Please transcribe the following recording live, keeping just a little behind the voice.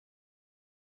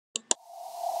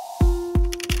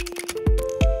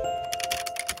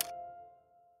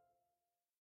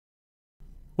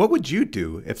What would you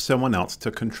do if someone else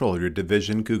took control of your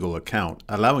Division Google account,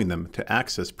 allowing them to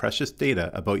access precious data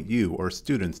about you or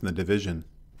students in the division?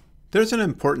 There's an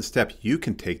important step you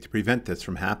can take to prevent this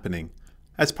from happening.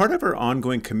 As part of our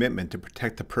ongoing commitment to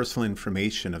protect the personal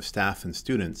information of staff and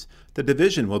students, the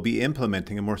Division will be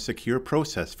implementing a more secure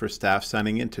process for staff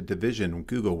signing into Division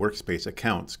Google Workspace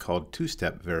accounts called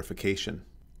two-step verification.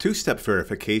 Two-step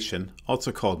verification,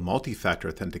 also called multi-factor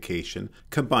authentication,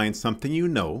 combines something you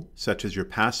know, such as your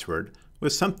password,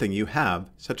 with something you have,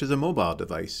 such as a mobile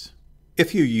device.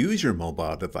 If you use your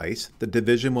mobile device, the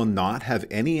Division will not have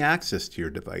any access to your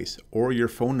device or your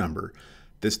phone number.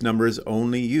 This number is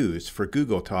only used for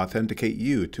Google to authenticate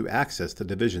you to access the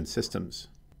Division systems.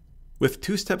 With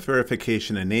two-step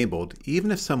verification enabled, even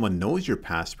if someone knows your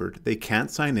password, they can't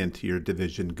sign into your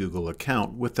Division Google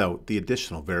account without the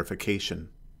additional verification.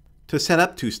 To set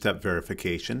up two-step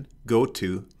verification, go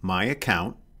to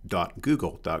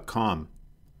myaccount.google.com.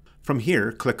 From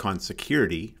here, click on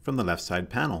Security from the left side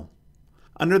panel.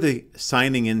 Under the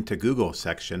Signing in to Google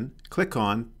section, click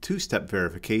on Two-Step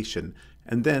Verification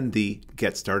and then the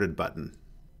Get Started button.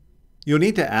 You'll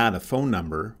need to add a phone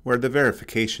number where the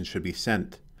verification should be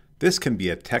sent. This can be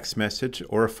a text message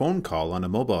or a phone call on a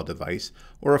mobile device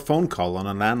or a phone call on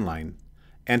a landline.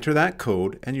 Enter that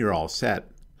code and you're all set.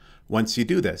 Once you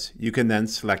do this, you can then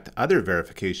select other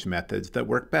verification methods that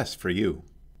work best for you.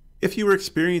 If you are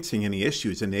experiencing any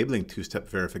issues enabling two-step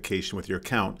verification with your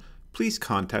account, please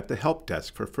contact the help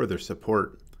desk for further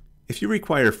support. If you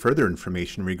require further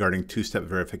information regarding two-step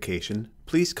verification,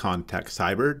 please contact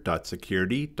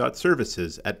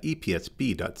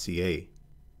cyber.security.services@epsb.ca.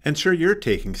 Ensure you're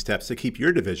taking steps to keep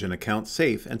your Division account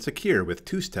safe and secure with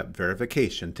two-step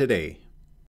verification today.